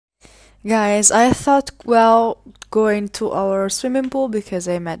Guys, I thought, well, going to our swimming pool because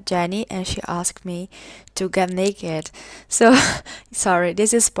I met Jenny and she asked me to get naked. So, sorry,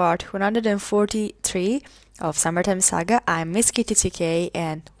 this is part 143 of Summertime Saga. I'm Miss Kitty TK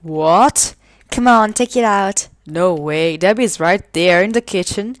and what? Come on, take it out. No way, Debbie's right there in the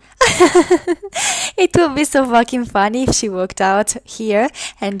kitchen. It would be so fucking funny if she walked out here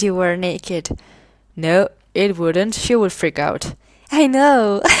and you were naked. No, it wouldn't. She would freak out. I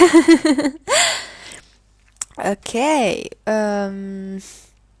know. Okay.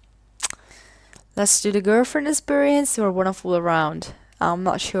 Let's do the girlfriend experience or wanna fool around? I'm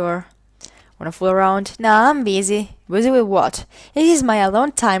not sure. Wanna fool around? Nah, I'm busy. Busy with what? It is my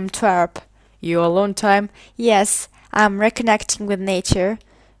alone time, twerp. You alone time? Yes, I'm reconnecting with nature.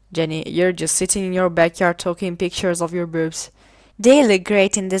 Jenny, you're just sitting in your backyard taking pictures of your boobs. They look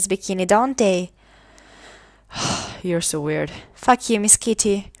great in this bikini, don't they? You're so weird. Fuck you, Miss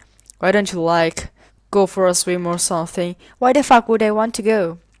Kitty. Why don't you go for a swim or something? Why the fuck would I want to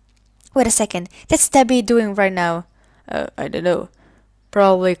go? Wait a second. That's Debbie doing right now. I don't know.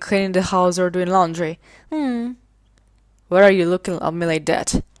 Probably cleaning the house or doing laundry. Hmm. Why are you looking at me like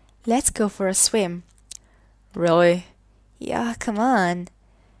that? Let's go for a swim. Really? Yeah, come on.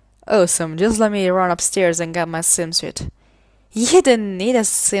 Awesome. Just let me run upstairs and get my swimsuit. You don't need a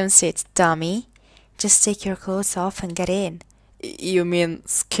swimsuit, dummy. Just take your clothes off and get in. You mean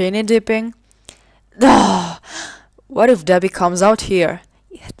skinny dipping? Ugh, what if Debbie comes out here?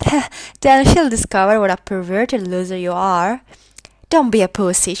 Then she'll discover what a perverted loser you are. Don't be a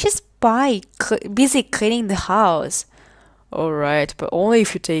pussy. She's busy cleaning the house. Alright, but only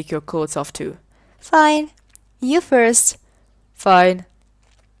if you take your clothes off too. Fine. You first. Fine.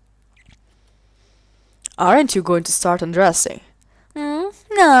 Aren't you going to start undressing?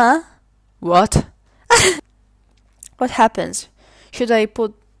 Nah. What? What happens? Should I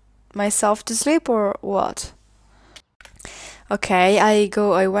put myself to sleep or what? Okay,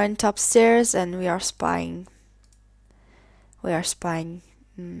 I went upstairs and we are spying. We are spying.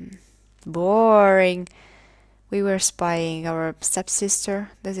 Boring. We were spying our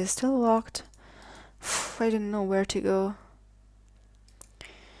stepsister that is still locked. I don't know where to go.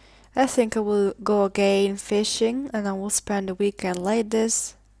 I think I will go again fishing and I will spend the weekend like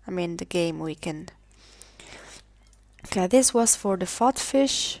this. I mean the game weekend. Okay, this was for the fat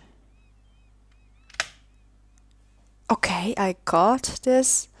fish. Okay, I got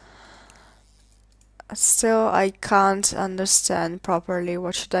this. Still, I can't understand properly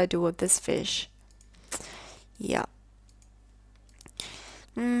what should I do with this fish. Yeah.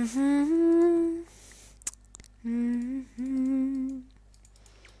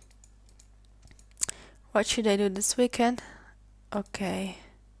 What should I do this weekend? Okay.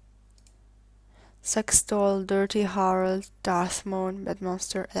 Sex doll, Dirty Harold, Darth Maul, Bad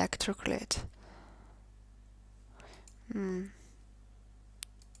Monster, Electroclate.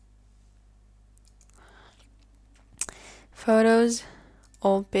 Photos,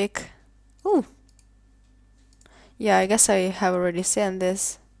 old pic. Ooh. Yeah, I guess I have already seen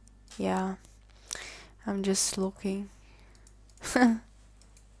this. Yeah. I'm just looking. This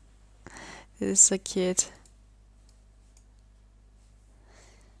is so cute.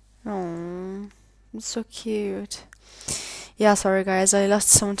 Oh, it's so cute. Yeah, sorry guys, I lost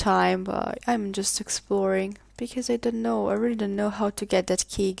some time, but I'm just exploring because I don't know. I really don't know how to get that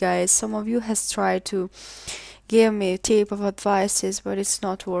key, guys. Some of you has tried to give me a tip of advices, but it's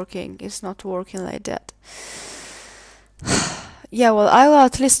not working. It's not working like that. Yeah, well, I will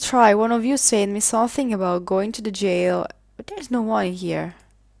at least try. One of you said me something about going to the jail, but there's no one here.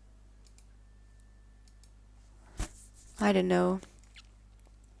 I don't know.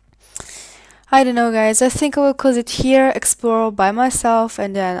 I don't know, guys. I think I will close it here, explore by myself,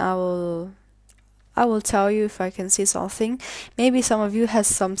 and then I will tell you if I can see something. Maybe some of you has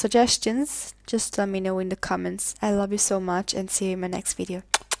some suggestions. Just let me know in the comments. I love you so much and see you in my next video.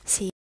 See you.